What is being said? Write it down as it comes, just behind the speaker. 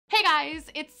Hey guys,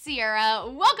 it's Sierra.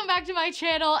 Welcome back to my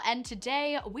channel, and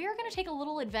today we're gonna take a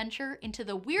little adventure into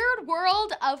the weird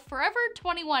world of Forever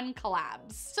 21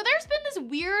 collabs. So there's been this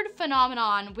weird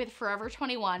phenomenon with Forever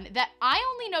 21 that I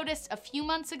only noticed a few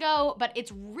months ago, but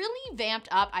it's really vamped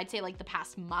up, I'd say like the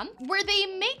past month, where they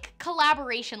make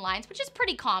collaboration lines, which is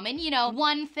pretty common, you know,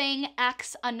 one thing,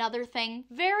 X, another thing,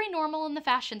 very normal in the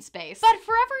fashion space. But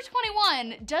Forever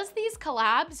 21 does these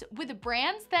collabs with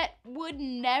brands that would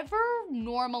never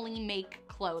normally make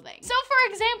clothing. So for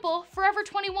example, Forever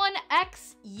 21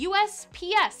 X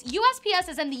USPS. USPS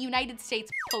is in the United States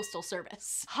Postal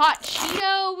Service. Hot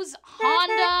Cheetos,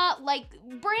 Honda, like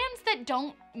brands that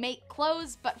don't make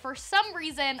clothes, but for some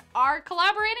reason are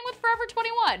collaborating with Forever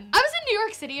 21. I was in New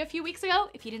York City a few weeks ago.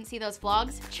 If you didn't see those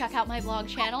vlogs, check out my vlog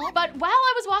channel. But while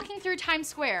I was walking through Times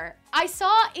Square, I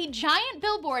saw a giant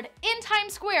billboard in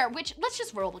Times Square, which, let's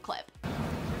just roll the clip.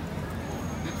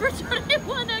 For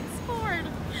 21 X Ford,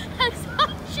 X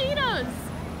Hot Cheetos.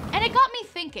 And it got me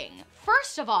thinking,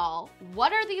 first of all,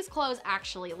 what are these clothes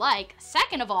actually like?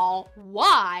 Second of all,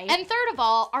 why? And third of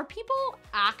all, are people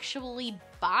actually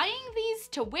buying these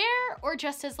to wear or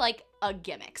just as like a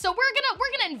gimmick? So we're gonna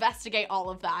investigate all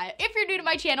of that. If you're new to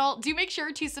my channel, do make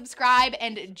sure to subscribe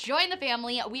and join the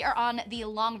family. We are on the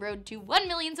long road to 1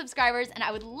 million subscribers, and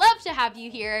I would love to have you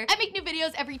here. I make new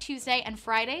videos every Tuesday and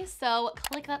Friday, so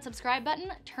click that subscribe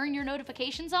button, turn your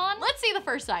notifications on. Let's see the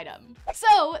first item.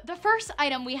 So the first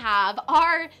item we have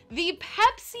are the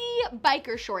Pepsi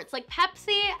biker shorts. Like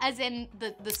Pepsi as in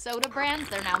the soda brands,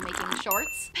 they're now making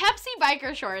shorts. Pepsi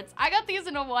biker shorts. I got these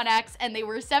in a 1X and they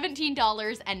were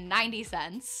 $17.90. You guys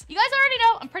already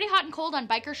know I'm pretty hot and cold on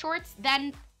biker shorts,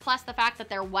 then plus the fact that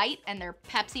they're white and they're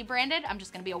Pepsi branded, I'm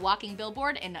just gonna be a walking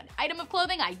billboard in an item of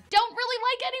clothing I don't really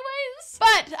like anyways.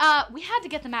 But we had to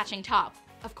get the matching top.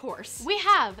 Of course. We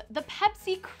have the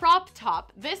Pepsi crop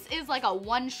top. This is like a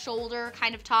one shoulder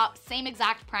kind of top, same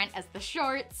exact print as the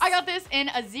shorts. I got this in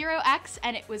a 0X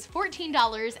and it was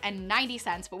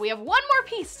 $14.90, but we have one more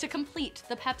piece to complete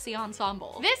the Pepsi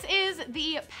ensemble. This is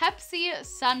the Pepsi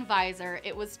sun visor.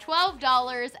 It was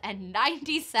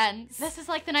 $12.90. This is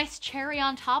like the nice cherry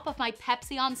on top of my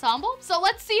Pepsi ensemble. So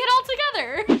let's see it all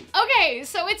together. Okay,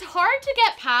 so it's hard to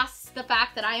get past the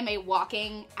fact that I am a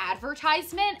walking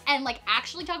advertisement and like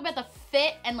actually talk about the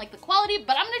fit and like the quality,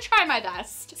 but I'm gonna try my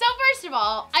best. So first of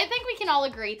all, I think we can all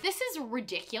agree this is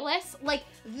ridiculous. Like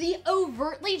the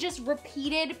overtly just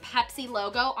repeated Pepsi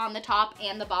logo on the top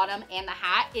and the bottom and the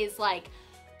hat is like,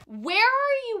 where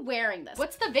are you wearing this?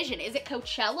 What's the vision? Is it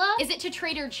Coachella? Is it to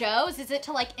Trader Joe's? Is it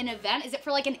to like an event? Is it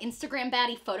for like an Instagram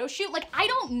baddie photo shoot? Like, I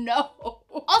don't know.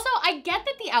 Also, I get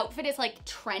that the outfit is like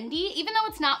trendy, even though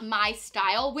it's not my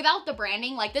style, without the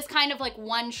branding. Like this kind of like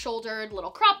one-shouldered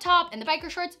little crop top and the biker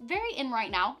shorts, very in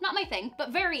right now. Not my thing,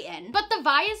 but very in. But the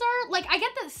visor, like I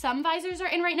get that some visors are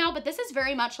in right now, but this is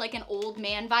very much like an old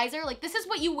man visor. Like this is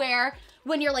what you wear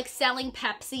when you're like selling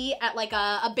Pepsi at like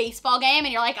a baseball game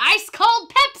and you're like, ice cold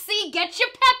Pepsi, get your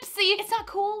Pepsi. It's not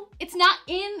cool. It's not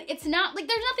in. It's not like,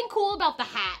 there's nothing cool about the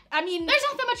hat. I mean, there's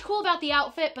not that much cool about the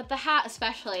outfit, but the hat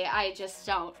especially, I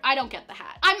don't get the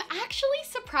hat. I'm actually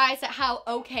surprised at how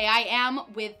okay I am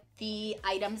with the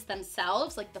items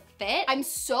themselves, like the fit. I'm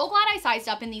so glad I sized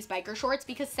up in these biker shorts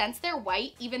because since they're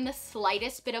white, even the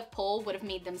slightest bit of pull would have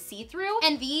made them see-through.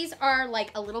 And these are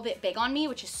like a little bit big on me,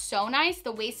 which is so nice.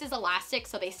 The waist is elastic,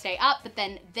 so they stay up, but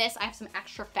then this, I have some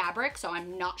extra fabric, so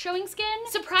I'm not showing skin.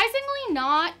 Surprisingly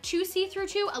not too see-through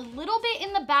too, a little bit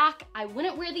in the back. I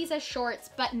wouldn't wear these as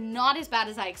shorts, but not as bad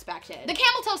as I expected. The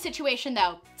camel toe situation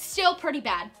though, still pretty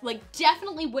bad. Like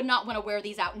definitely would not want to wear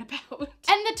these out and about.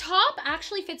 And the top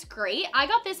actually fits great. I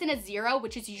got this in a 0,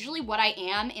 which is usually what I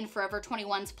am in Forever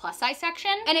 21's plus size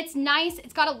section. And it's nice.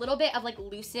 It's got a little bit of like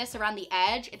looseness around the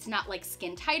edge. It's not like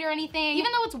skin tight or anything.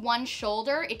 Even though it's one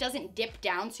shoulder, it doesn't dip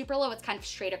down super low. It's kind of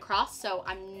straight across. So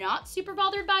I'm not super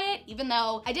bothered by it, even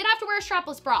though I did have to wear a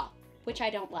strapless bra, which I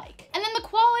don't like. And then the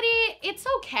quality, it's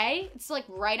okay. It's like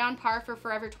right on par for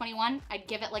Forever 21. I'd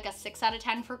give it like a 6 out of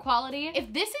 10 for quality.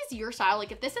 If this is your style,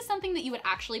 like if this is something that you would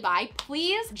actually buy,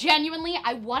 please, genuinely,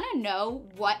 I wanna know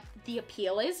what the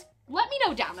appeal is. Let me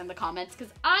know down in the comments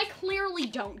because I clearly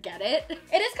don't get it.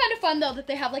 It is kind of fun though that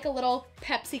they have like a little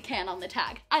Pepsi can on the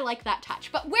tag. I like that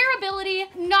touch, but wearability,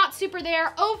 not super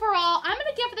there. Overall, I'm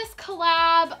gonna give this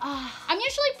collab, I'm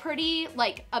usually pretty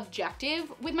like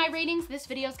objective with my ratings. This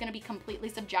video is gonna be completely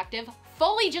subjective,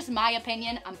 fully just my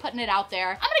opinion. I'm putting it out there.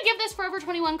 I'm gonna give this Forever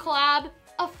 21 collab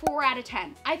a 4 out of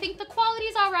 10. I think the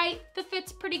quality's all right. The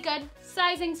fit's pretty good.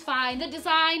 Sizing's fine. The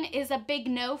design is a big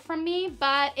no from me,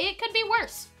 but it could be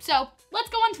worse. So let's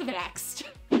go on to the next.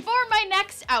 For my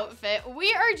next outfit,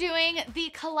 we are doing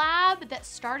the collab that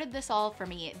started this all for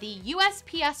me, the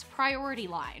USPS Priority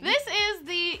line. This is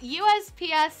the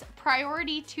USPS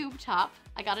Priority tube top.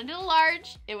 I got it in a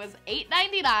large. It was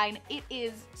 $8.99. It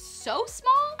is so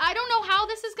small. I don't know how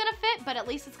this is gonna fit, but at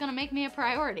least it's gonna make me a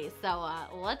priority. So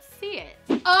let's see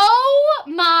it. Oh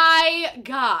my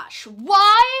gosh.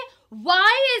 Why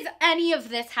is any of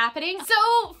this happening?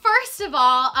 So first of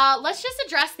all, let's just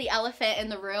address the elephant in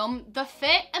the room. The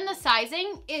fit and the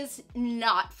sizing is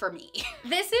not for me.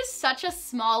 This is such a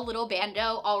small little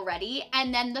bando already.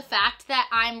 And then the fact that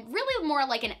I'm really more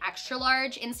like an extra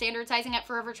large in standard sizing at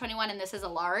Forever 21 and this is a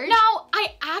large. Now,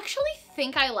 I actually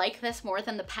think I like this more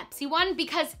than the Pepsi one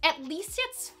because at least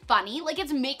it's funny. Like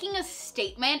it's making a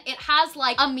statement. It has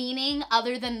like a meaning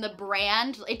other than the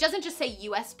brand. It doesn't just say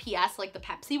USPS like the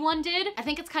Pepsi one did. I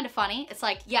think it's kind of funny. It's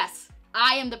like, yes,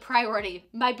 I am the priority.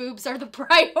 My boobs are the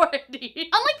priority.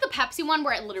 Unlike the Pepsi one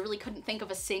where I literally couldn't think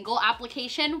of a single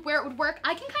application where it would work,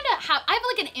 I have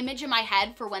like an image in my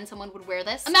head for when someone would wear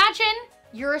this. Imagine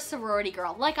you're a sorority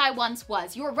girl, like I once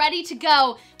was. You're ready to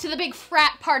go to the big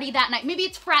frat party that night. Maybe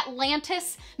it's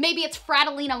Fratlantis, maybe it's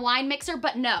Fratalina wine mixer,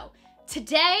 but no.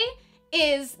 Today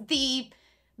is the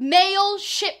mail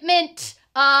shipment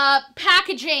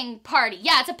packaging party.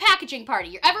 Yeah, it's a packaging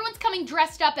party. Everyone's coming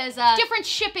dressed up as different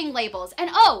shipping labels. And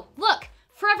oh, look,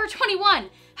 Forever 21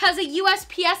 has a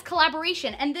USPS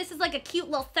collaboration. And this is like a cute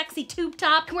little sexy tube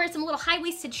top. You can wear some little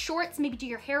high-waisted shorts, maybe do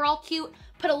your hair all cute,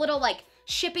 put a little like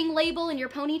shipping label in your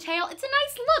ponytail. It's a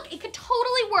nice look. It could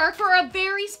totally work for a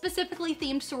very specifically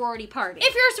themed sorority party.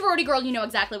 If you're a sorority girl, you know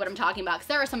exactly what I'm talking about because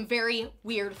there are some very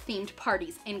weird themed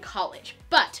parties in college.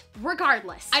 But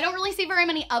regardless, I don't really see very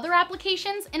many other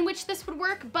applications in which this would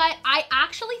work, but I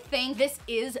actually think this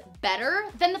is better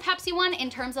than the Pepsi one in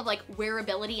terms of like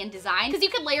wearability and design because you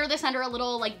could layer this under a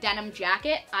little like denim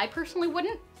jacket. I personally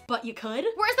wouldn't, but you could.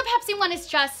 Whereas the Pepsi one is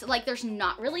just like, there's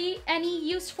not really any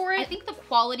use for it. I think the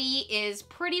quality is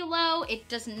pretty low. It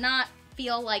does not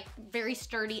feel like very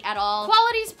sturdy at all.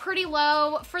 Quality's pretty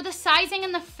low. For the sizing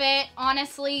and the fit,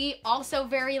 honestly, also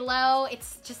very low.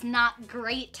 It's just not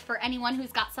great for anyone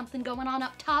who's got something going on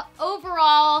up top.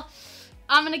 Overall,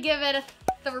 I'm gonna give it a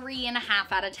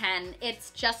 3.5 out of 10.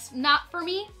 It's just not for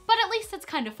me, but at least it's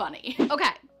kind of funny. Okay.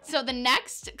 So the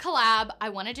next collab I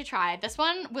wanted to try, this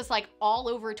one was like all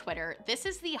over Twitter. This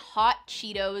is the Hot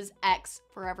Cheetos X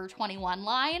Forever 21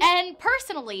 line. And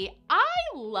personally, I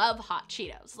love Hot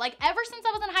Cheetos. Like ever since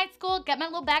I was in high school, get my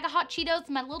little bag of Hot Cheetos,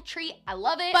 my little treat, I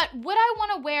love it. But would I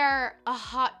wanna wear a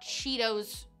Hot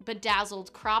Cheetos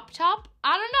bedazzled crop top?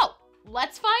 I don't know.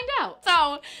 Let's find out.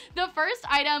 So the first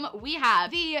item we have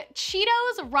the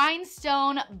Cheetos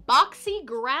Rhinestone Boxy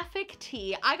Graphic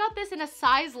Tee. I got this in a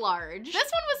size large.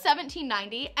 This one was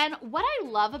 $17.90, and what I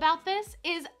love about this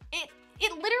is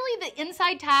it literally, the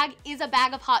inside tag is a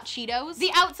bag of Hot Cheetos.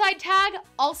 The outside tag,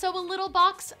 also a little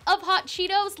box of Hot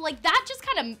Cheetos. Like that just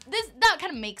that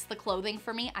kind of makes the clothing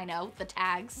for me. I know, the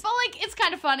tags. But like, it's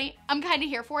kind of funny. I'm kind of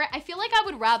here for it. I feel like I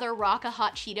would rather rock a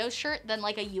Hot Cheetos shirt than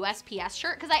like a USPS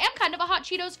shirt because I am kind of a Hot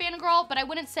Cheetos fangirl, but I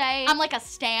wouldn't say I'm like a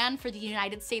stan for the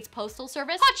United States Postal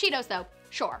Service. Hot Cheetos though,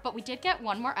 sure. But we did get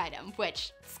one more item,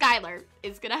 which Skylar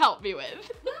is gonna help me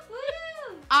with.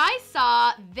 I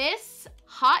saw this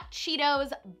Hot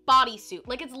Cheetos bodysuit.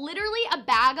 Like it's literally a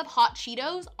bag of Hot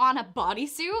Cheetos on a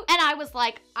bodysuit. And I was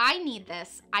like, I need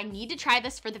this. I need to try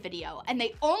this for the video. And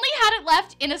they only had it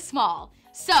left in a small.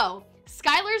 So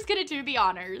Skylar's gonna do the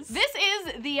honors. This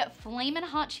is the Flamin'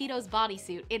 Hot Cheetos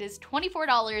bodysuit. It is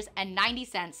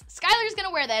 $24.90. Skylar's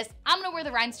gonna wear this. I'm gonna wear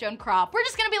the rhinestone crop. We're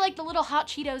just gonna be like the little Hot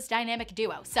Cheetos dynamic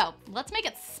duo. So let's make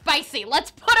it spicy.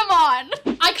 Let's put them on.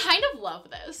 I kind of love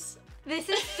this. This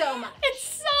is so much. It's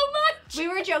so much. We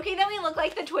were joking that we look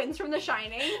like the twins from The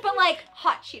Shining, but like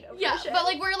Hot Cheeto Yeah, version. but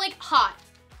like we're like hot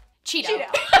Cheeto.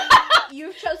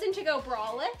 You've chosen to go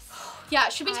braless. Yeah,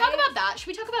 should we talk about that? Should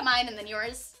we talk about mine and then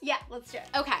yours? Yeah, let's do it.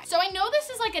 Okay, so I know this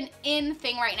is like an in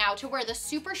thing right now to wear the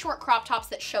super short crop tops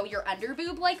that show your under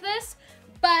boob like this,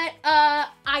 but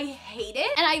I hate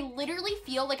it. And I literally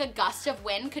feel like a gust of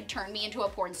wind could turn me into a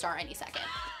porn star any second.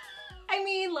 I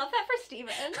mean, love that for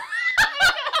Steven.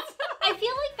 I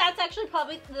feel like that's actually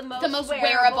probably the most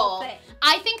wearable thing.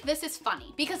 I think this is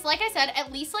funny because like I said,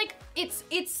 at least like it's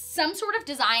some sort of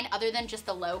design other than just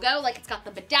the logo. Like it's got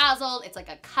the bedazzled, it's like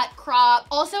a cut crop.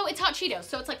 Also, it's Hot Cheetos,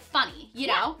 so it's like funny, you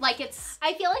know? Like it's...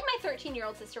 I feel like my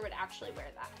 13-year-old sister would actually wear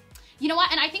that. You know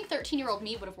what? And I think 13-year-old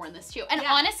me would have worn this too. And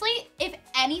honestly, if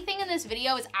anything in this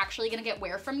video is actually gonna get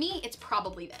wear from me, it's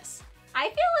probably this. I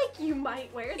feel like you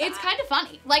might wear that. It's kind of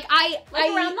funny. Like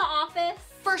around the office?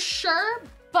 For sure,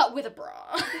 but with a bra.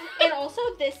 And also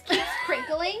this keeps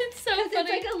crinkling. It's so funny. funny.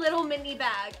 It's like a little mini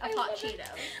bag of hot Cheetos.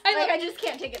 I just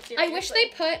can't take it seriously. I wish they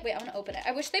put, wait, I want to open it.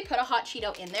 I wish they put a hot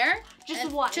Cheeto in there.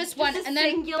 Just one. Just one. And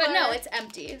then, singular. but no, it's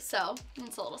empty. So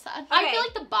it's a little sad. Okay. I feel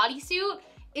like the bodysuit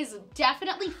is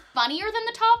definitely funnier than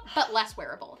the top, but less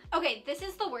wearable. Okay, this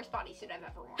is the worst bodysuit I've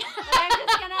ever worn. I'm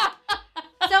just gonna,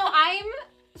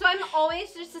 so I'm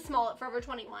always just a small at Forever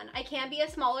 21. I can be a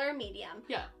smaller or medium.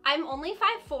 Yeah. I'm only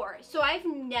 5'4", so I've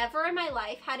never in my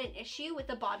life had an issue with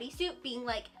the bodysuit being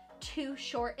like too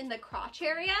short in the crotch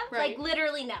area. Right. Like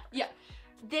literally never. Yeah.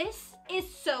 This is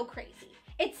so crazy.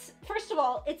 It's, first of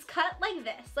all, it's cut like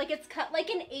this. Like it's cut like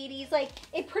an 80s, like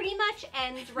it pretty much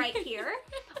ends right here.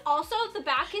 Also, the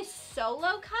back is so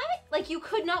low cut, like you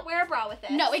could not wear a bra with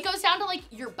it. No, it goes down to like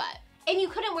your butt. And you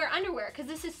couldn't wear underwear because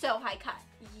this is so high cut.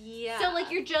 Yeah. So like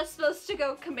you're just supposed to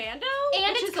go commando,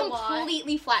 and which it's is a lot.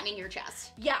 completely flattening your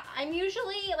chest. Yeah, I'm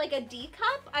usually like a D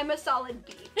cup. I'm a solid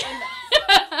B in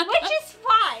this, which is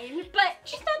fine, but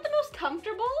just not the most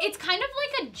comfortable. It's kind of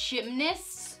like a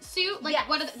gymnast suit, like Yes.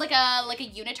 like a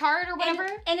unitard or whatever.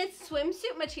 And it's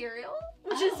swimsuit material,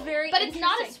 which is very But it's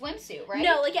not a interesting. swimsuit, right?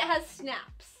 No, like it has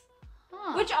snaps.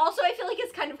 Huh. Which also I feel like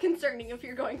is kind of concerning if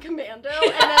you're going commando,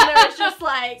 and then there's just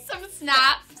like some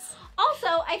snaps.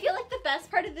 Also, I feel like the best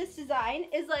part of this design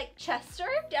is like chest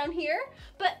strap down here,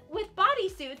 but with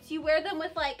bodysuits, you wear them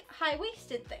with like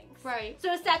high-waisted things. Right.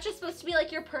 So is that just supposed to be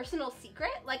like your personal secret?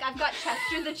 Like I've got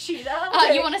Chester the cheetah.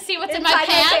 You want to see what's in my inside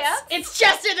pants? It's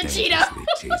Chester the cheetah.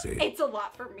 It's a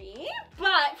lot for me,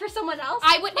 but for someone else,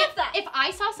 I would, love if, that. if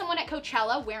I saw someone at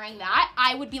Coachella wearing that,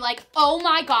 I would be like, oh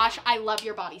my gosh, I love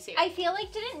your bodysuit. I feel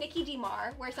like, didn't Nikki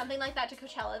DeMar wear something like that to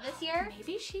Coachella this year?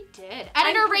 Maybe she did.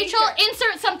 Editor Rachel,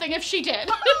 insert something if she did.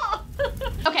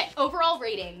 Okay, overall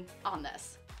rating on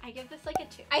this. I give this like a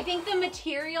 2. I think the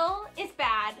material is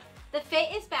bad. The fit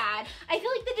is bad. I feel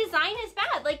like the design is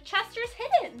bad. Like Chester's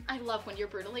hidden. I love when you're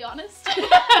brutally honest.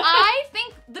 I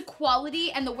think the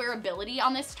quality and the wearability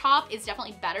on this top is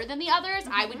definitely better than the others.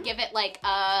 I would give it like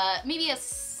maybe a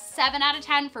 7 out of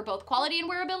 10 for both quality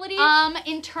and wearability.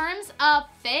 In terms of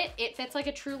fit, it fits like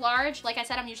a true large. Like I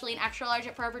said, I'm usually an extra large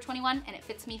at Forever 21 and it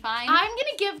fits me fine. I'm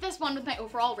gonna give this one with my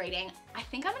overall rating. I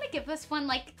think I'm gonna give this one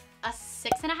like a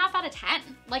 6.5 out of 10.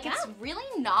 Like it's really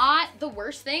not the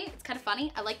worst thing. It's kind of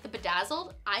funny. I like the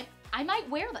bedazzled. I might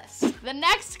wear this. The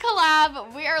next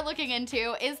collab we are looking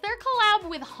into is their collab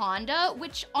with Honda,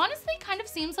 which honestly kind of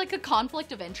seems like a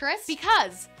conflict of interest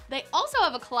because they also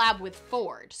have a collab with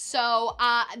Ford. So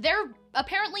they're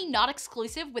apparently not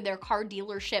exclusive with their car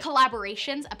dealership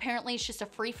collaborations. Apparently it's just a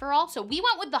free-for-all. So we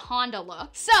went with the Honda look.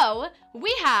 So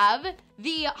we have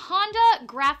the Honda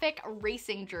graphic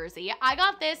racing jersey. I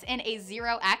got this in a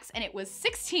 0X and it was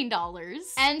 $16.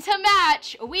 And to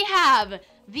match, we have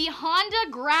the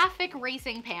Honda graphic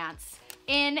racing pants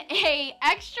in a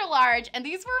extra large, and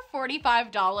these were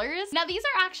 $45. Now these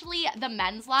are actually the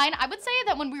men's line. I would say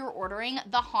that when we were ordering,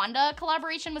 the Honda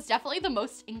collaboration was definitely the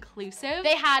most inclusive.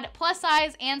 They had plus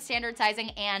size and standard sizing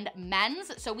and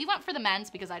men's, so we went for the men's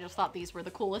because I just thought these were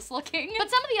the coolest looking. But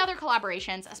some of the other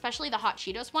collaborations, especially the Hot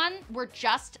Cheetos one, were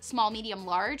just small, medium,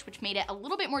 large, which made it a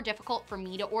little bit more difficult for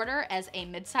me to order as a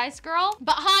mid-sized girl.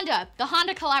 But Honda, the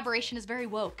Honda collaboration is very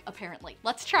woke, apparently.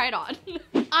 Let's try it on.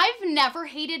 I've never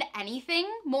hated anything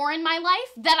more in my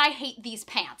life than I hate these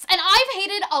pants. And I've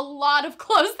hated a lot of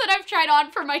clothes that I've tried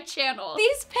on for my channel.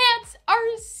 These pants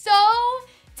are so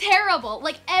terrible.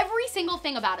 Like every single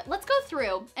thing about it. Let's go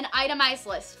through an itemized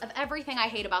list of everything I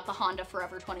hate about the Honda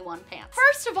Forever 21 pants.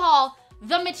 First of all,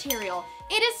 the material.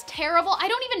 It is terrible. I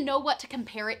don't even know what to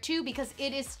compare it to because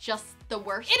it is just the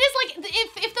worst. It is like,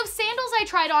 if those sandals I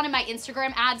tried on in my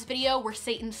Instagram ads video were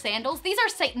Satan's sandals, these are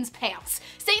Satan's pants.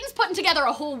 Satan's putting together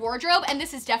a whole wardrobe and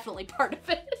this is definitely part of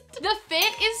it. The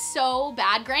fit is so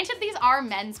bad. Granted, these are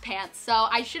men's pants, so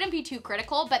I shouldn't be too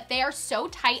critical, but they are so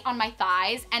tight on my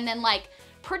thighs and then like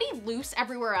pretty loose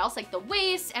everywhere else, like the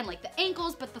waist and like the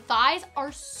ankles, but the thighs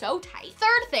are so tight.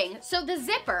 Third thing, so the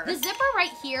zipper right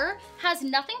here has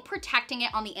nothing protecting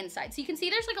it on the inside. So you can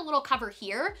see there's like a little cover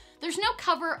here. There's no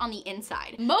cover on the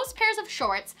inside. Most pairs of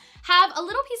shorts have a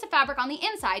little piece of fabric on the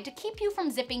inside to keep you from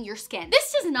zipping your skin.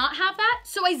 This does not have that,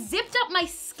 so I zipped up my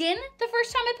skin the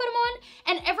first time I put them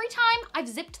on, and every time I've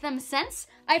zipped them since,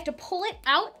 I have to pull it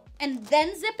out and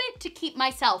then zip it to keep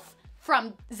myself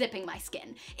from zipping my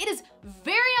skin. It is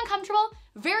very uncomfortable,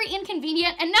 very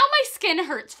inconvenient, and now my skin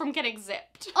hurts from getting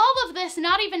zipped. All of this,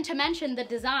 not even to mention the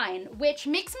design, which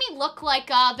makes me look like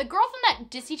the girl from that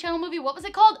Disney Channel movie, what was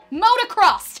it called?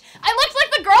 Motocrossed. I looked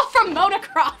like the girl from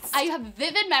Motocross. I have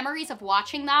vivid memories of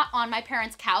watching that on my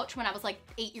parents' couch when I was like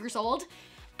 8 years old.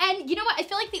 And you know what? I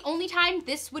feel like the only time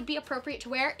this would be appropriate to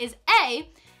wear is A,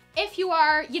 if you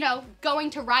are, you know, going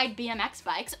to ride BMX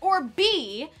bikes, or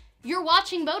B, you're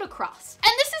watching motocross.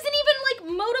 And this isn't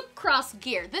even like motocross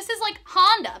gear. This is like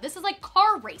Honda. This is like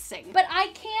car racing. But I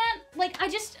can't, like,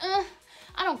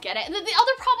 I don't get it. The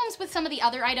other problems with some of the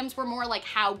other items were more like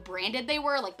how branded they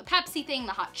were, like the Pepsi thing,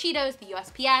 the hot Cheetos, the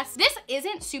USPS. This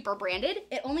isn't super branded.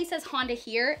 It only says Honda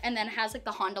here and then has like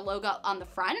the Honda logo on the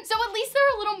front. So at least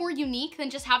they're a little more unique than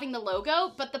just having the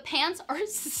logo, but the pants are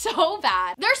so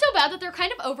bad. They're so bad that they're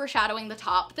kind of overshadowing the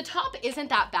top. The top isn't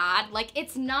that bad. Like,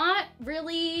 it's not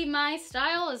really my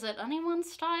style. Is it anyone's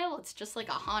style? It's just like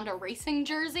a Honda racing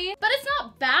jersey, but it's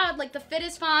not bad. Like, the fit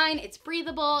is fine. It's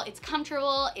breathable. It's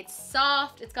comfortable. It's soft.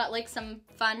 It's got like some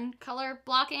fun color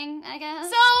blocking, I guess.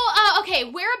 So,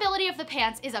 okay, wearability of the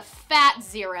pants is a fat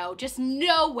 0. Just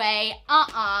no way,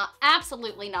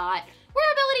 absolutely not.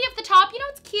 Wearability of the top, you know,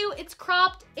 it's cute, it's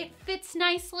cropped, it fits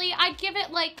nicely. I'd give it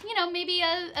like, you know, maybe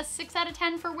a 6 out of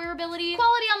 10 for wearability.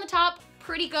 Quality on the top,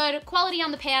 pretty good. Quality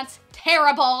on the pants,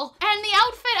 terrible. And the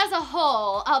outfit as a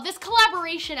whole, this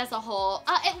collaboration as a whole,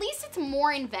 at least it's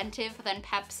more inventive than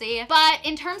Pepsi. But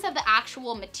in terms of the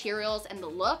actual materials and the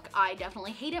look, I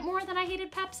definitely hate it more than I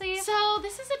hated Pepsi. So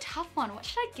this is a tough one. What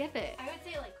should I give it? I would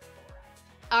say like 4.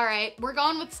 All right, we're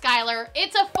going with Skylar.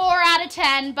 It's a 4 out of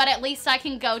 10, but at least I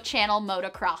can go channel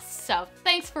motocross. So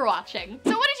thanks for watching.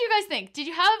 So what did you guys think? Did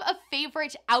you have a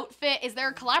favorite outfit? Is there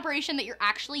a collaboration that you're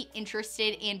actually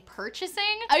interested in purchasing?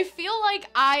 I feel like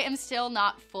I am still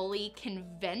not fully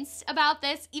convinced about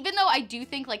this, even though I do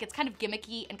think like it's kind of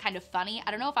gimmicky and kind of funny.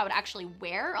 I don't know if I would actually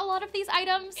wear a lot of these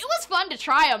items. It was fun to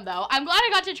try them though. I'm glad I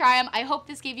got to try them. I hope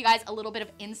this gave you guys a little bit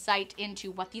of insight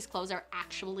into what these clothes are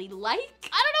actually like.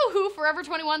 I don't know who Forever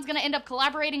 21's gonna end up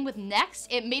collaborating with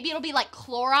next. Maybe it'll be like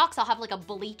Clorox. I'll have like a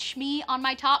bleach me on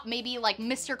my top. Maybe like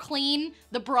Mr. Clean,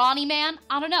 the brawny man.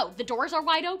 I don't know. The doors are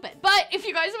wide open. But if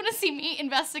you guys want to see me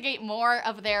investigate more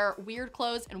of their weird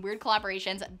clothes and weird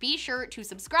collaborations, be sure to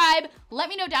subscribe. Let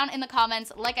me know down in the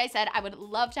comments. Like I said, I would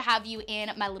love to have you in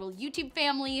my little YouTube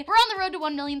family. We're on the road to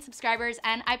 1 million subscribers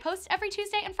and I post every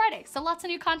Tuesday and Friday. So lots of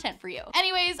new content for you.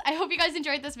 Anyways, I hope you guys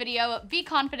enjoyed this video. Be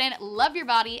confident, love your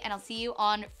body, and I'll see you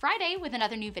on Friday with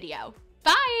another new video.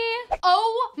 Bye!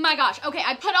 Oh my gosh, okay,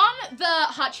 I put on the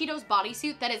Hot Cheetos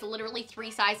bodysuit that is literally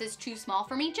 3 sizes too small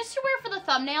for me, just to wear for the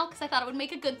thumbnail, because I thought it would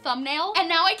make a good thumbnail. And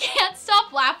now I can't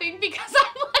stop laughing because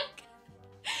I'm like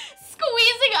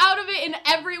squeezing out of it in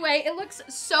every way. It looks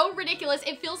so ridiculous.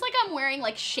 It feels like I'm wearing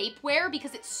like shapewear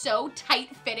because it's so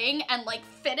tight fitting and like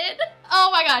fitted. Oh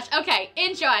my gosh, okay,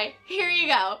 enjoy. Here you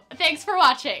go. Thanks for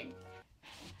watching.